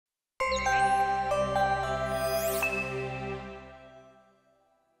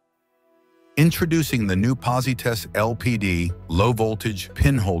Introducing the new PosiTest LPD Low Voltage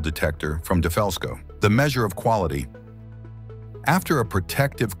Pinhole Detector from DeFelsko, the measure of quality. After a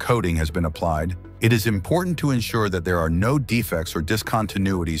protective coating has been applied, it is important to ensure that there are no defects or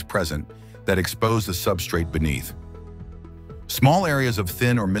discontinuities present that expose the substrate beneath. Small areas of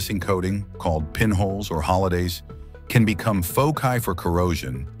thin or missing coating, called pinholes or holidays, can become foci for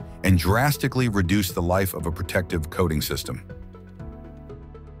corrosion and drastically reduce the life of a protective coating system.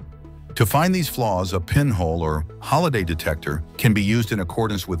 To find these flaws, a pinhole or holiday detector can be used in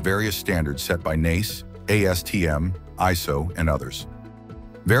accordance with various standards set by NACE, ASTM, ISO, and others.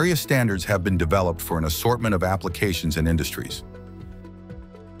 Various standards have been developed for an assortment of applications and industries.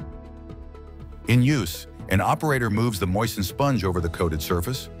 In use, an operator moves the moistened sponge over the coated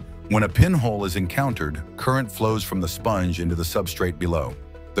surface. When a pinhole is encountered, current flows from the sponge into the substrate below.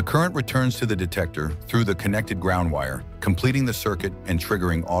 The current returns to the detector through the connected ground wire, completing the circuit and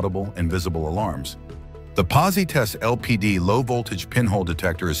triggering audible and visible alarms. The PosiTest LPD Low Voltage Pinhole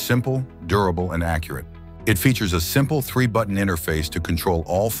Detector is simple, durable, and accurate. It features a simple 3-button interface to control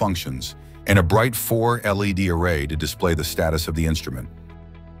all functions and a bright 4 LED array to display the status of the instrument.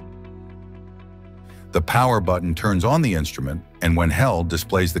 The power button turns on the instrument and, when held,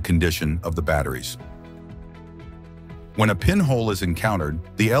 displays the condition of the batteries. When a pinhole is encountered,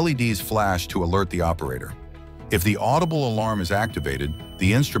 the LEDs flash to alert the operator. If the audible alarm is activated,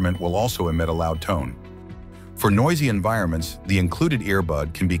 the instrument will also emit a loud tone. For noisy environments, the included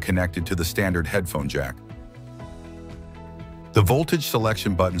earbud can be connected to the standard headphone jack. The voltage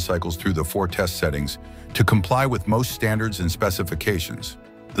selection button cycles through the 4 test settings to comply with most standards and specifications.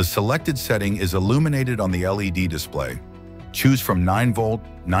 The selected setting is illuminated on the LED display. Choose from 9-volt,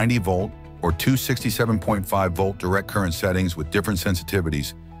 90-volt, or 267.5-volt direct current settings with different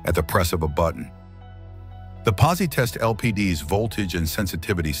sensitivities at the press of a button. The PosiTest LPD's voltage and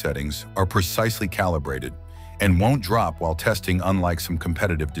sensitivity settings are precisely calibrated and won't drop while testing, unlike some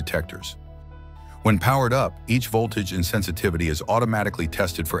competitive detectors. When powered up, each voltage and sensitivity is automatically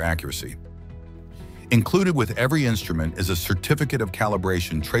tested for accuracy. Included with every instrument is a certificate of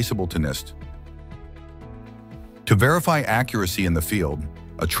calibration traceable to NIST. To verify accuracy in the field,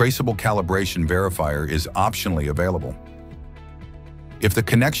 a traceable calibration verifier is optionally available. If the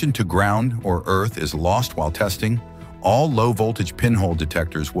connection to ground or earth is lost while testing, all low-voltage pinhole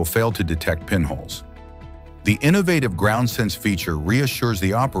detectors will fail to detect pinholes. The innovative GroundSense feature reassures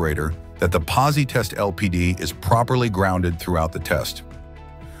the operator that the PosiTest LPD is properly grounded throughout the test.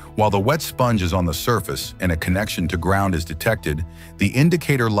 While the wet sponge is on the surface and a connection to ground is detected, the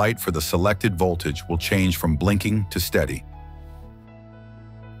indicator light for the selected voltage will change from blinking to steady.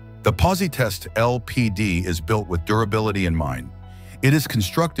 The PosiTest LPD is built with durability in mind. It is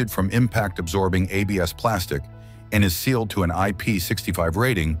constructed from impact-absorbing ABS plastic and is sealed to an IP65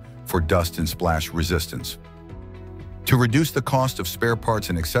 rating for dust and splash resistance. To reduce the cost of spare parts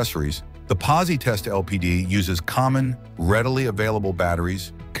and accessories, the PosiTest LPD uses common, readily available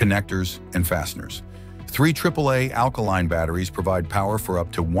batteries, connectors, and fasteners. 3 AAA alkaline batteries provide power for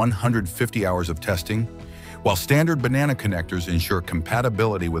up to 150 hours of testing, while standard banana connectors ensure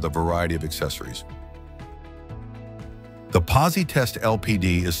compatibility with a variety of accessories. The PosiTest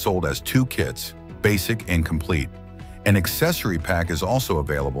LPD is sold as 2 kits, basic and complete. An accessory pack is also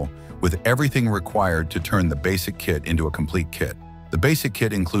available, with everything required to turn the basic kit into a complete kit. The basic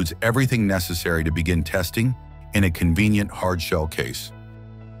kit includes everything necessary to begin testing in a convenient hard-shell case.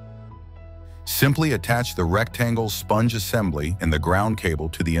 Simply attach the rectangle sponge assembly and the ground cable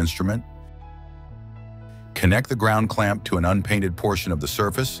to the instrument. Connect the ground clamp to an unpainted portion of the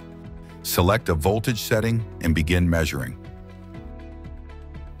surface, select a voltage setting, and begin measuring.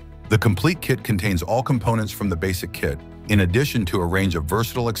 The complete kit contains all components from the basic kit, in addition to a range of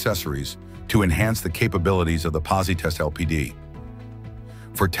versatile accessories to enhance the capabilities of the PosiTest LPD.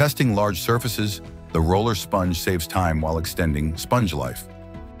 For testing large surfaces, the roller sponge saves time while extending sponge life.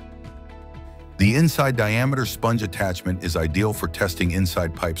 The inside diameter sponge attachment is ideal for testing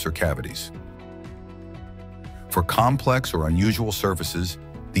inside pipes or cavities. For complex or unusual surfaces,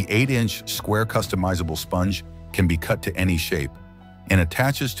 the 8-inch square customizable sponge can be cut to any shape and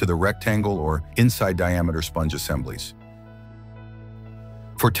attaches to the rectangle or inside diameter sponge assemblies.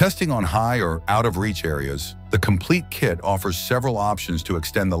 For testing on high or out-of-reach areas, the complete kit offers several options to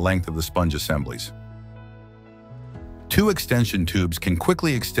extend the length of the sponge assemblies. 2 extension tubes can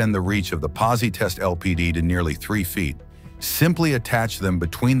quickly extend the reach of the PosiTest LPD to nearly 3 feet. Simply attach them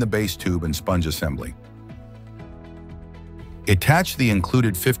between the base tube and sponge assembly. Attach the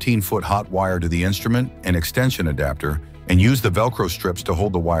included 15-foot hot wire to the instrument and extension adapter and use the Velcro strips to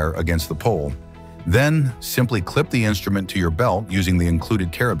hold the wire against the pole. Then, simply clip the instrument to your belt using the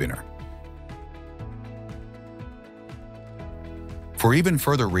included carabiner. For even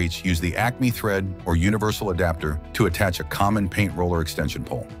further reach, use the Acme thread or universal adapter to attach a common paint roller extension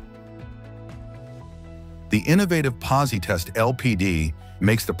pole. The innovative PosiTest LPD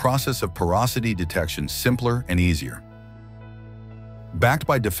makes the process of porosity detection simpler and easier. Backed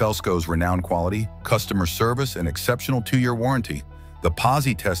by DeFelsko's renowned quality, customer service, and exceptional 2-year warranty, the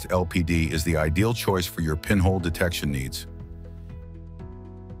PosiTest LPD is the ideal choice for your pinhole detection needs.